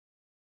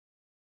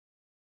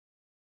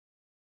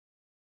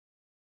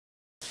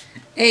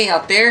Hey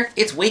out there,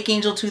 it's Wake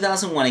Angel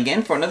 2001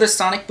 again for another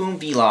Sonic Boom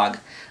vlog.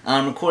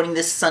 I'm recording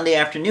this Sunday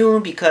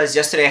afternoon because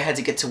yesterday I had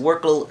to get to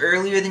work a little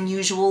earlier than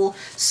usual,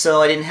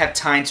 so I didn't have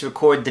time to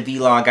record the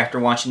vlog after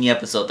watching the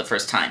episode the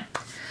first time.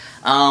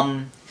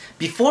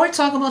 Before I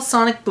talk about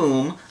Sonic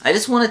Boom, I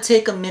just want to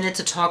take a minute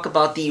to talk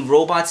about the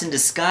Robots in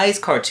Disguise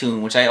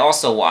cartoon, which I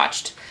also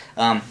watched.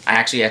 I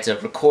actually had to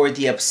record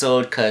the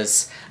episode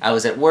because I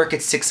was at work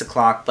at 6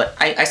 o'clock, but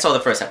I saw the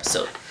first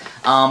episode.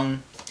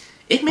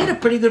 It made a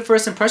pretty good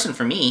first impression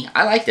for me.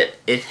 I liked it.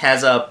 It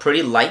has a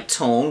pretty light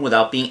tone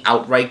without being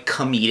outright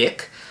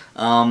comedic.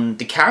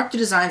 The character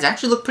designs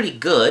actually look pretty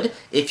good.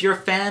 If you're a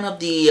fan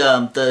of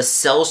the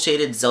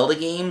cel-shaded Zelda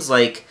games,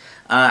 like,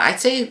 I'd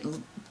say it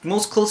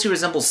most closely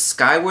resembles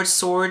Skyward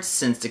Sword,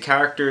 since the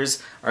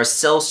characters are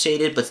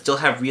cel-shaded but still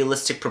have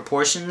realistic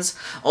proportions.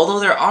 Although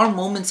there are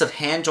moments of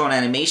hand-drawn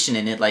animation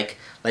in it, like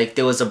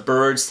there was a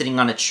bird sitting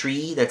on a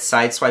tree that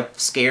Sideswipe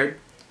scared.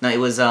 No, it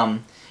was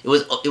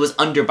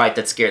Underbite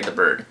that scared the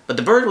bird, but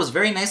the bird was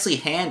very nicely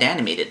hand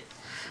animated.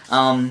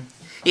 Yeah,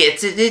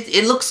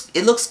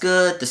 it looks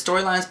good. The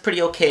storyline's pretty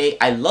okay.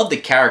 I love the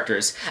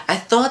characters. I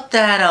thought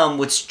that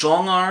with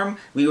Strong Arm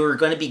we were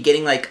going to be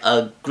getting like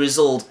a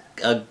grizzled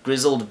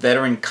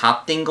veteran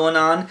cop thing going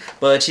on,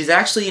 but she's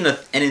actually an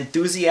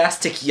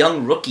enthusiastic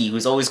young rookie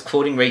who's always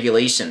quoting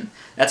regulation.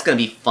 That's gonna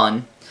be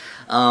fun.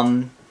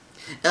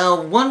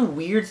 One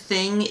weird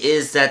thing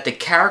is that the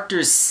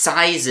characters'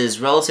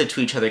 sizes relative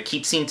to each other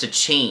keep seeming to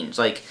change.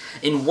 Like,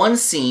 in one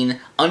scene,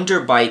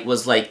 Underbite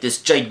was like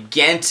this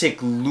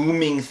gigantic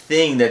looming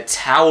thing that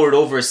towered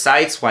over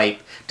Sideswipe,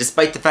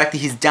 despite the fact that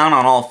he's down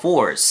on all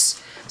fours.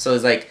 So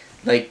it's like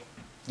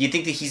you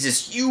think that he's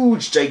this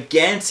huge,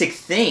 gigantic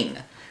thing.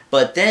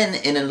 But then,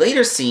 in a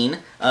later scene,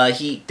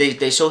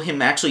 they show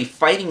him actually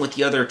fighting with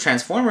the other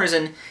Transformers,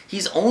 and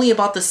he's only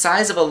about the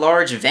size of a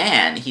large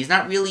van. He's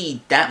not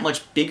really that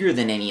much bigger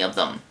than any of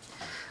them.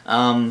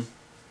 I'm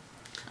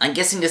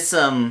guessing this,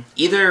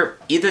 either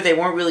they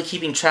weren't really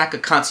keeping track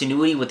of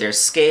continuity with their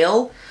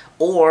scale,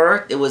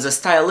 or it was a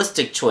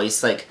stylistic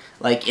choice, like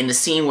in the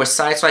scene where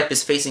Sideswipe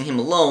is facing him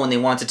alone, they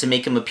wanted to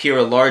make him appear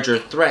a larger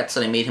threat, so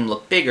they made him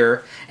look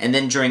bigger, and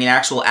then during an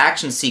actual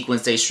action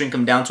sequence, they shrink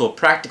him down to a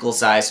practical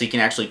size so he can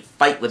actually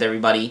fight with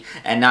everybody,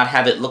 and not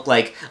have it look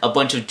like a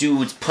bunch of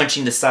dudes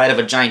punching the side of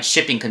a giant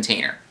shipping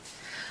container.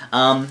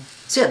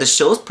 So yeah, the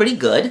show's pretty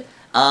good,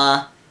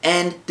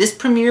 and this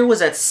premiere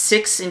was at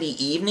 6 in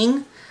the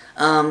evening,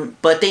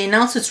 but they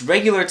announced its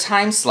regular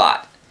time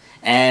slot.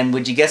 And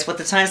would you guess what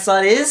the time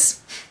slot is?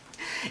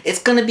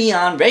 It's going to be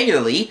on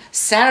regularly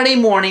Saturday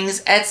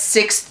mornings at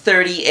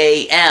 6:30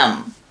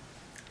 a.m.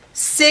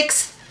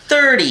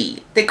 6:30!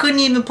 They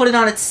couldn't even put it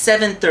on at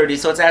 7:30,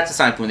 so it's after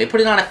Sonic Boom. They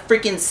put it on at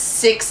freaking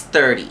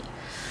 6:30.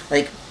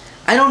 Like,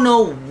 I don't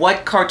know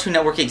what Cartoon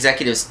Network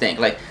executives think.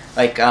 Like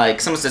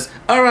someone says,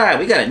 "Alright,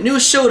 we got a new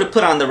show to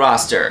put on the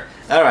roster.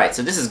 Alright,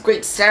 so this is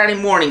great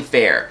Saturday morning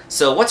fare.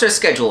 So what's our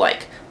schedule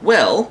like?"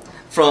 Well,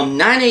 from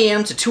 9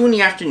 a.m. to 2 in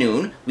the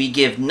afternoon, we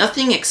give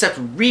nothing except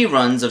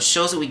reruns of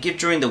shows that we give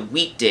during the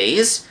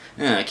weekdays.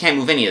 I can't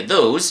move any of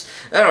those.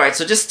 Alright,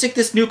 so just stick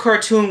this new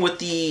cartoon with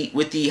the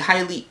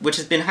which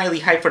has been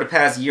highly hyped for the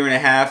past year and a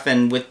half,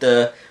 and with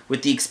the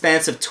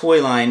expansive toy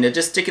line,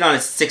 just stick it on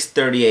at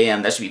 6:30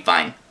 a.m. That should be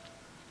fine.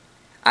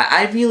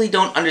 I really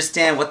don't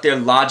understand what their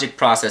logic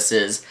process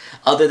is,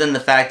 other than the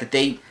fact that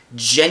they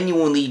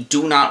genuinely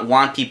do not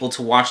want people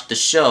to watch the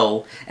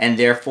show, and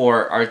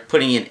therefore are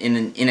putting it in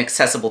an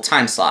inaccessible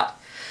time slot.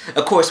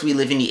 Of course, we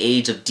live in the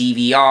age of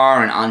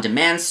DVR and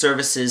on-demand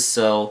services,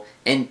 so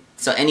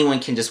anyone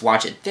can just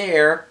watch it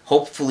there.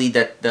 Hopefully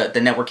that the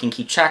network can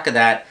keep track of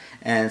that,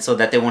 and so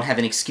that they won't have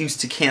an excuse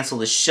to cancel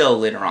the show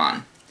later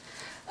on.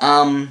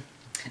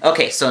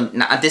 Okay, so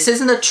now, this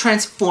isn't a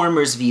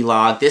Transformers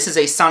vlog, this is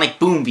a Sonic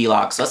Boom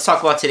vlog, so let's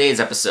talk about today's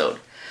episode.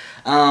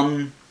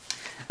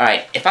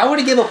 Alright, if I were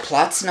to give a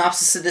plot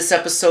synopsis of this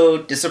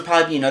episode, this would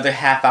probably be another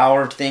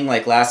half-hour thing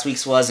like last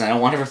week's was, and I don't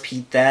want to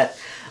repeat that.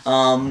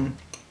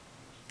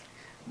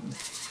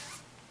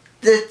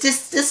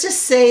 Let's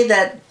just say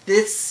that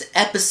this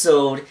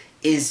episode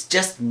is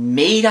just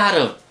made out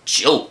of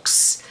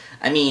jokes.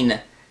 I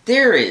mean,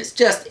 there is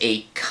just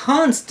a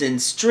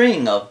constant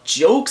string of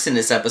jokes in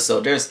this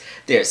episode.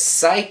 There's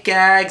sight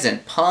gags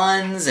and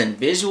puns and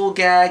visual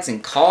gags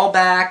and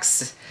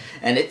callbacks,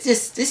 and it's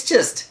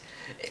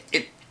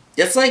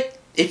like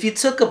if you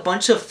took a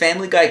bunch of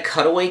Family Guy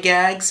cutaway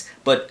gags,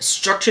 but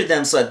structured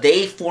them so that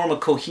they form a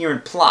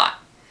coherent plot.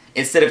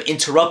 Instead of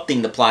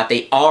interrupting the plot,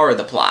 they are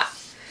the plot.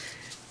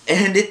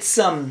 And it's,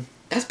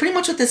 that's pretty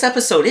much what this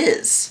episode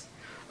is.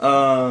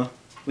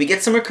 We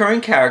get some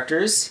recurring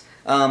characters.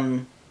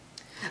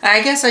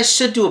 I guess I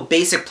should do a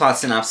basic plot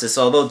synopsis,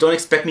 although don't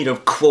expect me to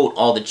quote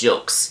all the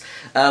jokes.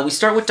 We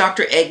start with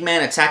Dr.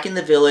 Eggman attacking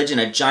the village in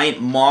a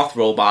giant moth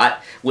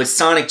robot, with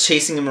Sonic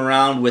chasing him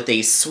around with a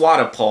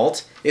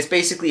swatapult. It's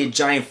basically a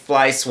giant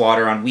fly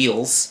swatter on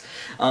wheels.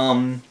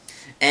 And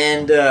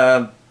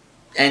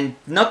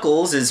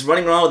Knuckles is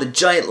running around with a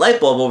giant light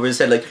bulb over his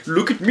head like,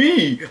 "Look at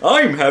me!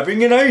 I'm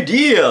having an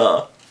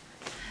idea!"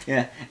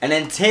 Yeah, and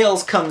then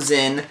Tails comes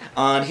in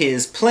on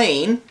his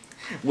plane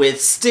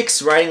with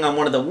Styx riding on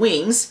one of the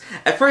wings.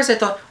 At first I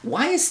thought,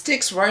 why is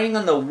Styx riding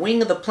on the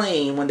wing of the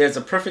plane when there's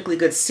a perfectly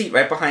good seat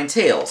right behind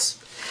Tails?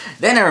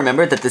 Then I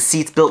remembered that the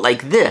seat's built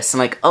like this. I'm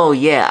like, oh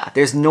yeah,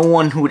 there's no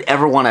one who would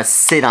ever want to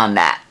sit on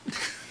that.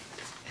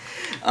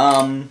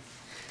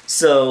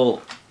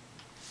 So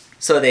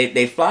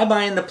they fly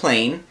by in the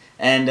plane,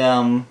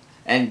 and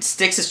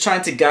Styx is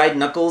trying to guide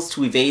Knuckles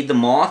to evade the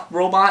Moth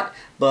robot,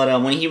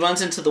 but when he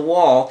runs into the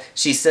wall,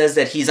 she says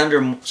that he's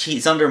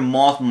under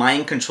Moth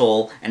mind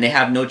control, and they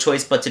have no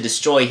choice but to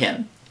destroy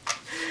him.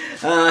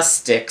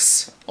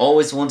 Styx,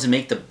 always willing to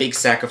make the big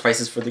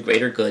sacrifices for the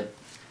greater good.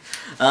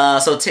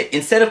 So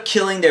instead of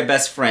killing their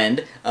best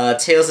friend,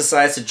 Tails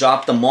decides to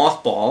drop the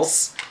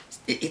mothballs.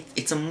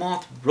 It's a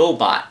moth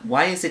robot.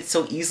 Why is it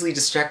so easily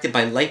distracted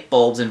by light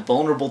bulbs and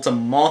vulnerable to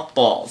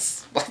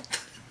mothballs?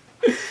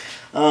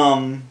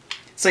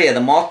 So yeah,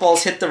 the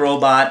mothballs hit the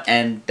robot,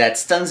 and that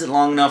stuns it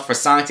long enough for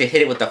Sonic to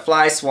hit it with the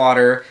fly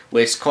swatter,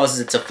 which causes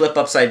it to flip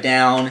upside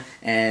down,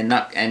 and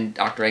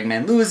Dr.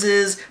 Eggman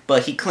loses,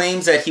 but he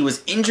claims that he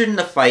was injured in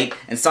the fight,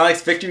 and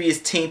Sonic's victory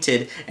is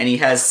tainted, and he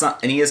has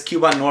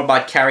Cubot and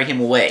Norbot carry him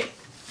away.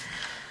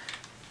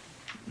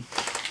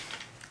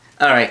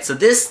 Alright, so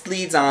this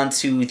leads on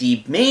to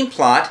the main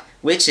plot,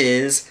 which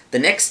is, the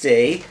next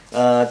day,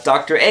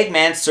 Dr.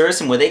 Eggman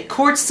serves him with a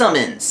court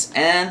summons,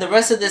 and the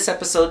rest of this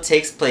episode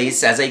takes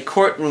place as a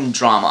courtroom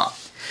drama.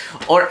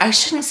 Or, I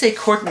shouldn't say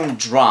courtroom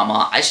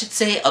drama, I should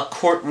say a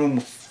courtroom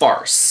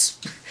farce.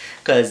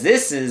 Because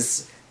this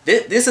is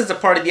the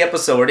part of the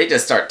episode where they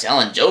just start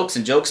telling jokes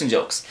and jokes and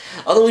jokes.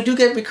 Although we do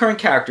get recurring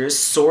characters.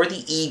 Soar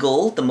the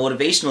Eagle, the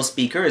motivational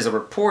speaker, is a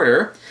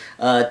reporter.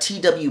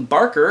 T.W.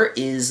 Barker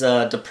is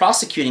the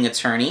prosecuting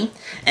attorney.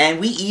 And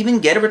we even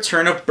get a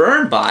return of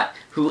Burnbot,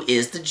 who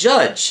is the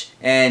judge.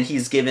 And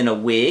he's given a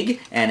wig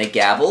and a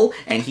gavel,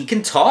 and he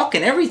can talk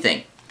and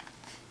everything.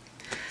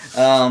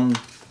 So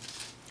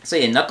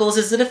yeah, Knuckles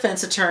is the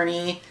defense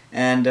attorney,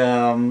 and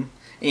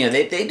you know,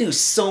 they do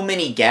so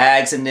many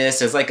gags in this.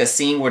 There's like a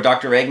scene where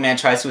Dr. Eggman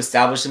tries to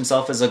establish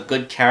himself as a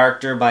good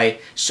character by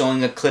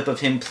showing a clip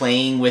of him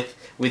playing with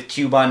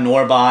Cubot and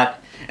Norbot.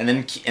 And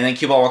then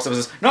Cubot walks up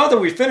and says, "Now that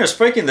we finished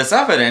breaking this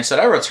evidence, should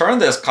I return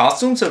this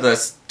costume to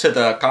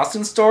the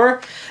costume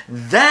store?"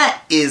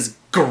 That is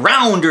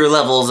grounder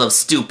levels of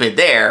stupid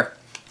there.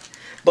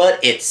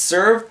 But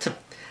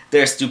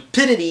their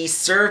stupidity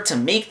served to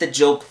make the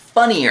joke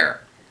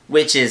funnier,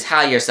 which is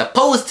how you're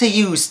supposed to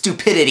use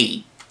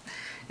stupidity.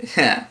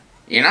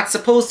 You're not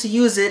supposed to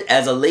use it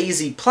as a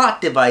lazy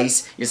plot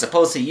device. You're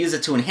supposed to use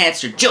it to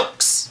enhance your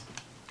jokes.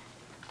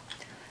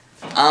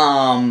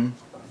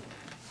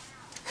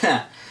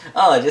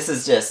 Oh, this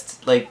is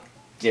just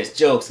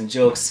jokes and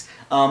jokes.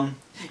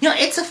 You know,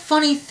 it's a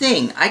funny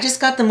thing. I just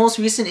got the most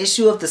recent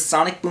issue of the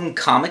Sonic Boom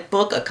comic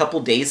book a couple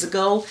days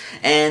ago,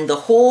 and the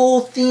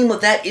whole theme of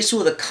that issue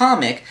of the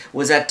comic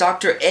was that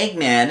Dr.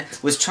 Eggman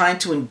was trying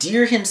to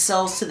endear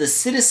himself to the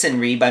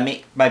citizenry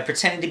by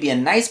pretending to be a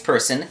nice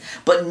person,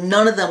 but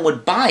none of them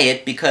would buy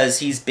it because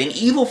he's been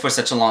evil for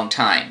such a long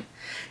time.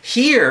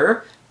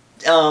 Here,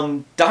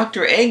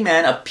 Dr.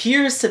 Eggman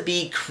appears to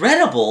be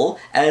credible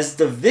as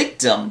the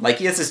victim. Like,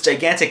 he has this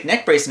gigantic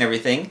neck brace and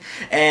everything,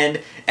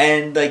 and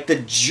like the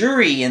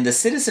jury and the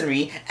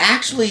citizenry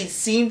actually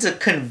seem to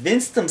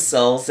convince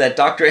themselves that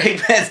Dr.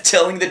 Eggman's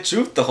telling the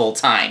truth the whole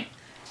time.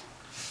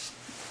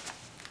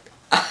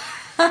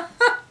 I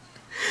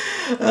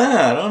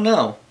don't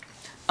know.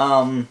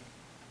 I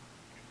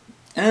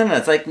don't know.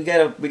 It's like we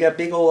got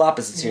big old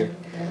opposites here.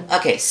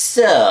 Okay,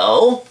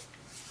 so.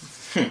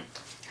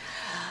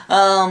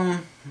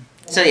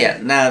 So yeah,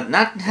 now,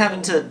 not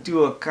having to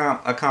do a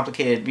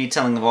complicated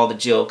retelling of all the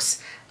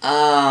jokes,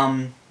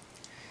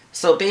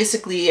 so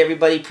basically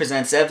everybody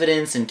presents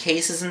evidence and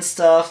cases and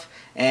stuff,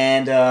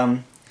 and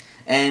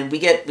we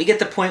get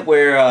the point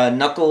where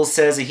Knuckles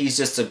says that he's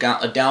just a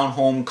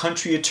down-home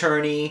country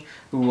attorney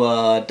who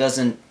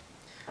doesn't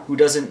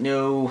even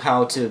know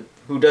how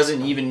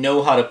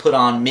to put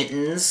on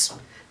mittens.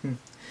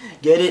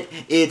 Get it?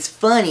 It's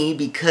funny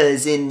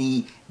because in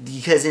the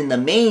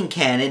main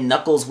canon,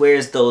 Knuckles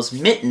wears those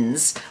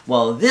mittens,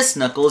 while this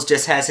Knuckles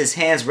just has his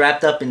hands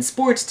wrapped up in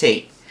sports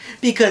tape.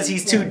 Because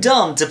he's too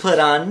dumb to put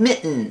on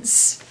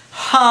mittens.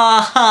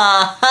 Ha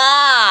ha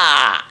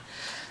ha!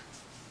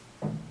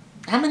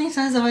 How many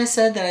times have I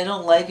said that I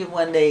don't like it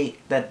when they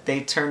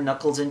turn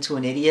Knuckles into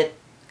an idiot?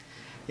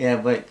 Yeah,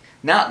 but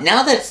now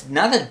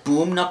that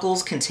Boom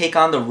Knuckles can take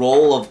on the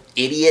role of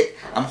idiot,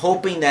 I'm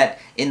hoping that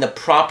in the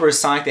proper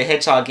Sonic the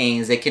Hedgehog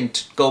games they can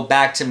go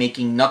back to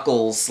making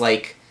Knuckles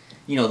like,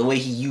 you know, the way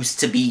he used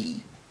to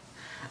be.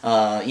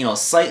 You know,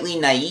 slightly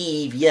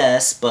naive,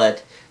 yes,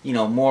 but you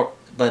know, more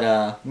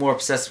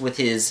obsessed with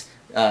his.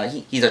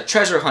 He's a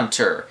treasure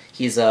hunter.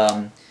 He's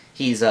a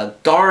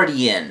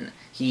guardian.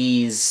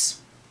 He's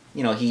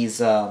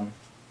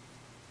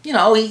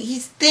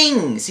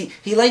things.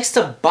 He likes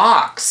to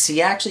box.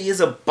 He actually is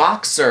a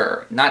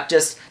boxer, not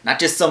just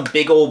some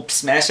big old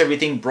smash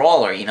everything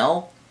brawler. You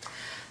know,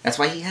 that's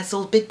why he has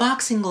those big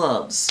boxing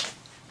gloves.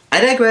 I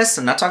digress.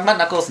 I'm not talking about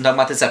Knuckles. I'm talking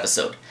about this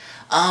episode.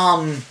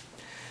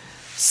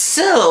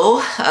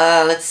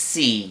 Let's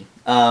see.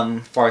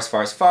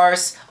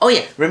 Farce. Oh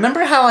yeah,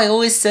 remember how I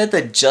always said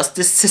the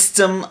justice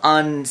system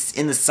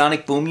in the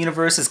Sonic Boom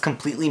universe is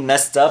completely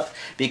messed up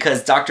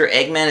because Dr.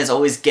 Eggman is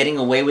always getting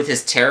away with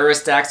his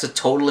terrorist acts with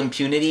total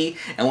impunity,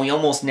 and we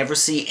almost never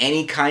see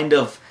any kind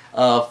of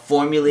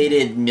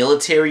formulated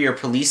military or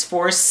police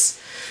force?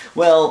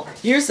 Well,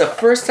 here's the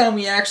first time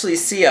we actually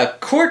see a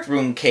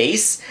courtroom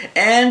case,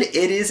 and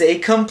it is a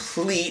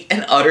complete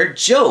and utter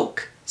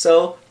joke.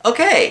 So,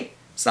 okay,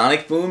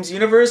 Sonic Boom's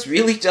universe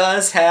really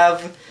does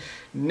have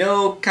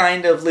no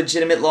kind of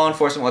legitimate law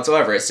enforcement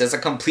whatsoever. It's just a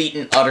complete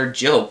and utter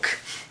joke.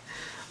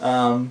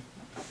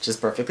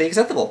 Just perfectly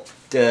acceptable.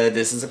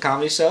 This is a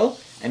comedy show.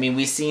 I mean,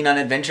 we've seen on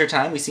Adventure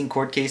Time, we've seen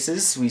court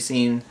cases, we've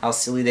seen how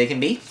silly they can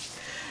be.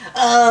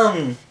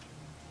 Alright,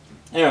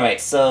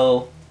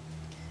 so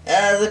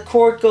the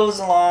court goes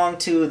along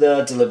to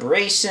the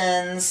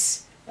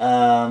deliberations.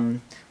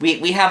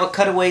 We have a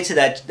cutaway to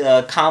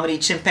that comedy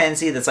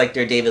chimpanzee that's like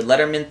their David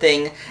Letterman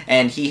thing,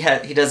 and he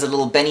does a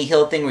little Benny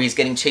Hill thing where he's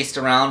getting chased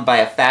around by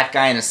a fat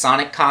guy in a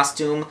Sonic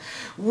costume,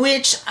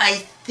 which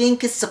I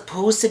think is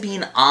supposed to be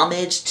an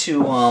homage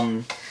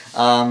to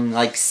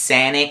like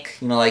Sonic,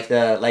 you know, like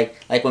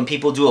when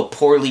people do a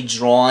poorly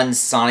drawn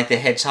Sonic the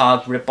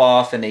Hedgehog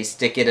ripoff and they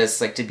stick it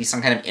as like to be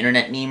some kind of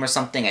internet meme or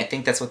something. I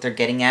think that's what they're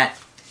getting at.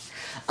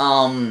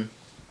 But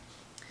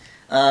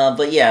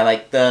yeah,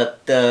 like it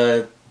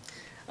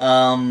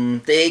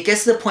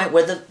gets to the point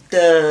where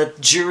the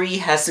jury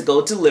has to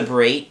go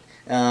deliberate.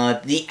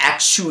 The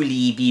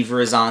actually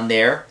Beaver is on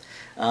there.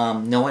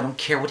 No, I don't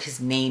care what his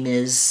name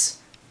is.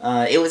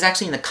 It was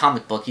actually in the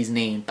comic book, his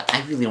name, but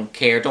I really don't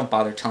care. Don't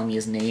bother telling me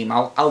his name.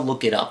 I'll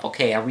look it up,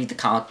 okay? I'll read the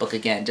comic book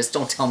again. Just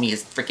don't tell me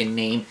his freaking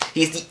name.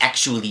 He's the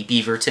actually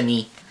Beaver to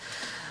me.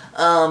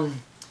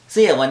 So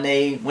yeah, when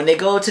they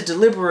go to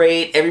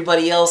deliberate,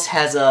 everybody else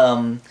has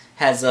a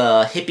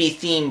hippie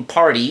themed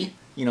party,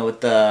 you know,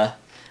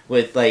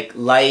 with like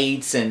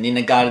lights and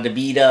Inagata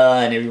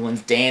Beta and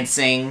everyone's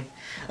dancing.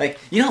 Like,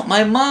 you know,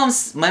 my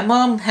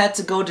mom had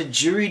to go to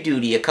jury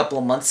duty a couple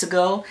of months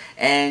ago,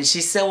 and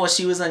she said while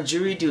she was on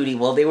jury duty,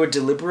 while they were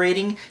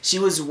deliberating, she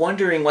was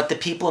wondering what the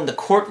people in the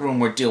courtroom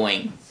were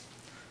doing.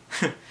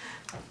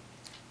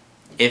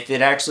 If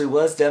it actually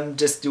was them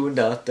just doing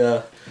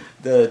the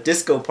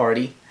disco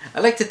party. I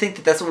like to think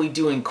that that's what we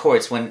do in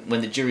courts when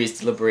the jury is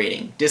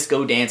deliberating.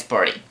 Disco dance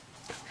party.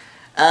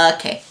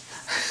 Okay.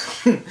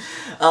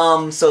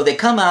 So they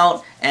come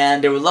out,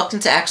 and they're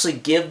reluctant to actually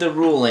give the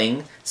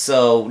ruling.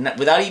 So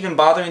without even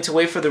bothering to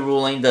wait for the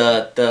ruling,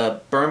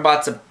 the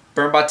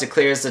Burnbot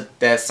declares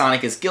that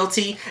Sonic is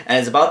guilty and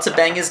is about to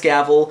bang his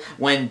gavel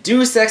when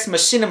Deus Ex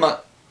Machina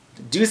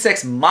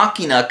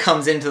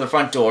comes into the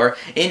front door,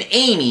 and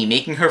Amy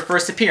making her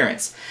first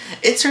appearance.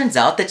 It turns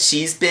out that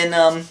she's been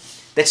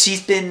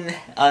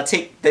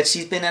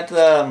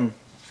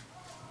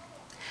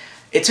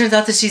It turns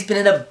out that she's been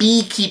at a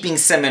beekeeping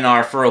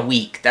seminar for a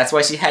week. That's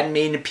why she hadn't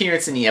made an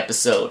appearance in the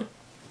episode.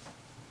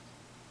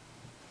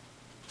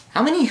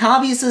 How many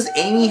hobbies does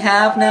Amy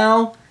have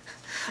now?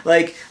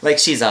 Like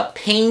she's a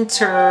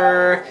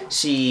painter,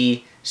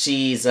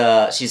 she's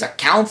a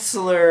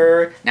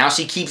counselor, now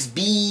she keeps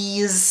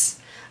bees.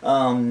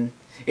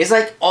 It's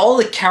like all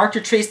the character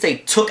traits they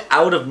took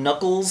out of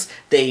Knuckles,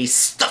 they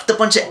stuffed a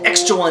bunch of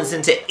extra ones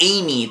into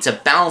Amy to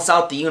balance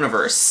out the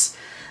universe.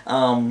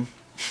 I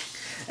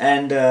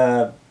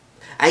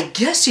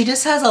guess she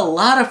just has a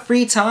lot of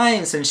free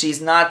time since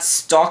she's not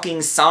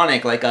stalking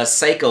Sonic like a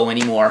psycho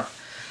anymore.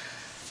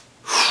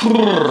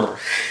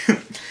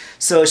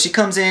 So she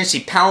comes in,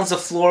 she pounds the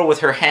floor with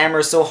her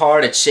hammer so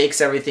hard it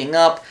shakes everything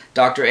up.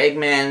 Dr.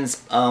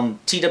 Eggman's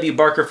T.W.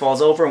 Barker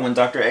falls over, and when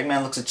Dr.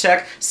 Eggman looks to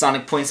check,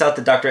 Sonic points out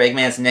that Dr.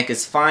 Eggman's neck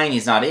is fine,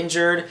 he's not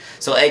injured.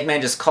 So Eggman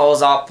just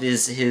calls off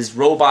his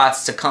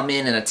robots to come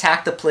in and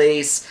attack the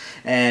place,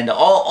 and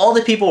all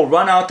the people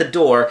run out the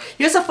door.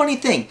 Here's a funny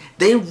thing,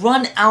 they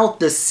run out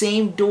the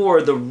same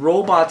door the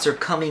robots are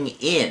coming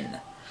in.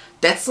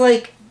 That's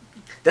like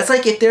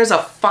if there's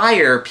a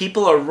fire,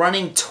 people are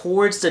running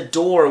towards the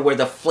door where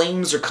the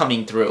flames are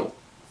coming through.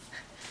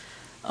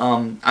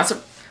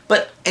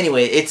 But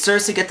anyway, it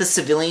serves to get the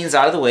civilians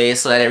out of the way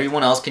so that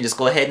everyone else can just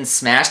go ahead and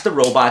smash the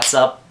robots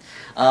up.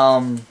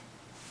 And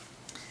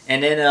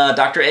then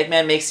Dr.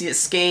 Eggman makes the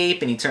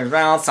escape, and he turns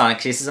around, Sonic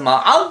chases him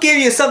out. I'll give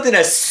you something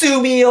to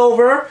sue me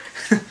over!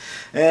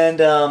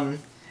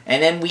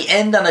 And then we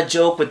end on a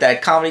joke with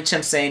that comedy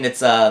chimp saying it's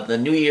the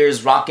New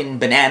Year's Rockin'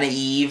 Banana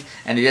Eve,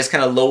 and they just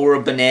kind of lower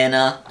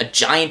a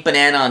giant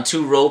banana on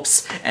 2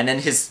 ropes, and then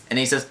he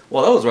says,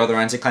 well, that was rather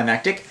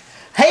anticlimactic.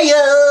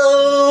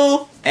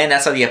 Hey-yo! And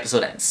that's how the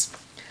episode ends.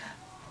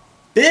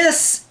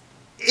 This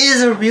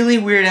is a really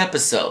weird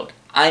episode.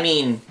 I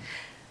mean,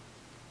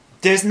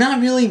 there's not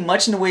really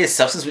much in the way of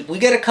substance. We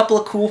get a couple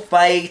of cool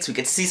fights, we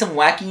get to see some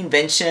wacky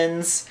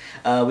inventions,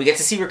 we get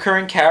to see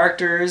recurring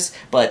characters,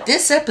 but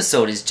this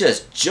episode is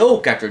just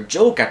joke after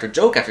joke after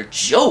joke after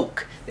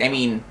joke. I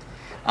mean,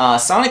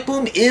 Sonic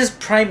Boom is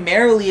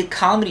primarily a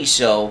comedy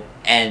show,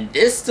 and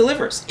this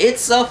delivers.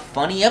 It's a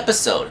funny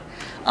episode.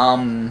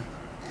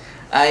 I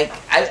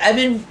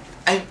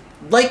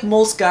like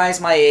most guys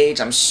my age,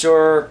 I'm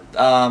sure.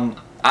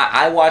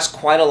 I watch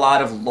quite a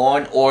lot of Law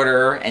and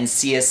Order and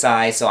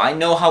CSI, so I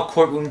know how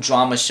courtroom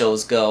drama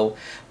shows go.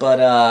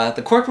 But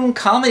the courtroom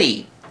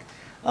comedy,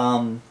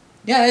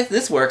 yeah,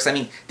 this works. I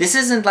mean, this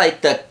isn't like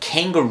the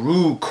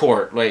kangaroo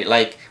court, right?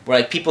 Like where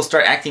like people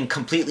start acting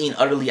completely and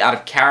utterly out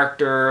of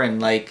character,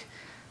 and like,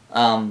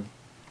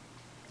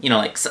 you know,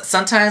 like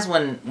sometimes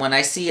when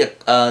I see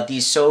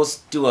these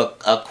shows do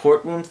a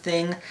courtroom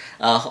thing,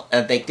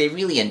 they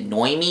really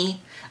annoy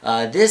me.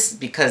 This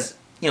because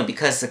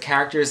the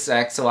characters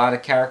act so out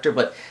of character,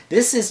 but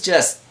this is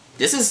just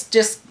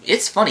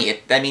it's funny.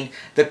 I mean,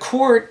 the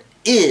court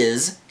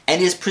is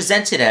and is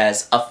presented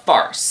as a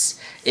farce.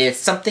 It's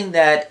something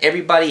that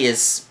everybody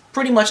is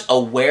pretty much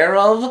aware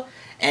of,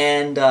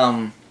 and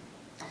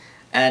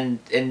it,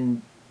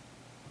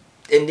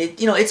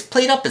 it's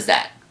played up as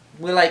that.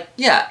 We're like,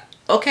 yeah,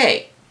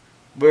 okay,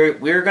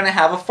 we're gonna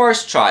have a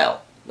farce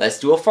trial. Let's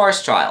do a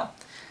farce trial.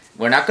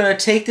 We're not gonna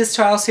take this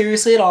trial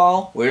seriously at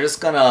all. We're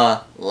just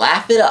gonna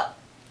laugh it up.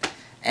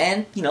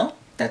 And,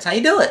 that's how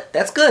you do it.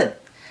 That's good.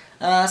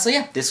 So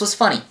yeah, this was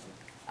funny.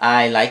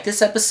 I like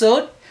this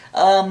episode.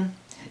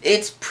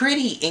 It's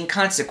pretty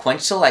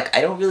inconsequential. Like,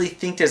 I don't really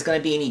think there's going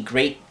to be any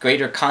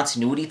greater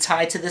continuity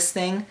tied to this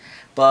thing.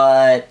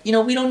 But, we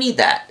don't need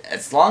that.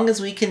 As long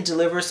as we can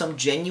deliver some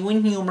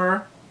genuine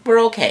humor,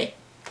 we're okay.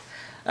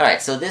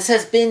 Alright, so this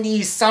has been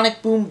the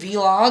Sonic Boom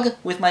vlog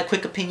with my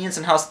quick opinions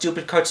on how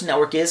stupid Cartoon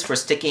Network is for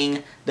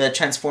sticking the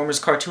Transformers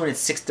cartoon at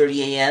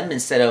 6:30 a.m.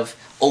 instead of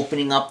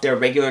opening up their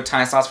regular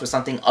time slots for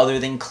something other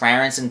than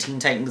Clarence and Teen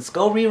Titans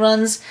Go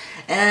reruns.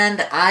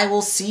 And I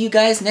will see you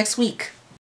guys next week.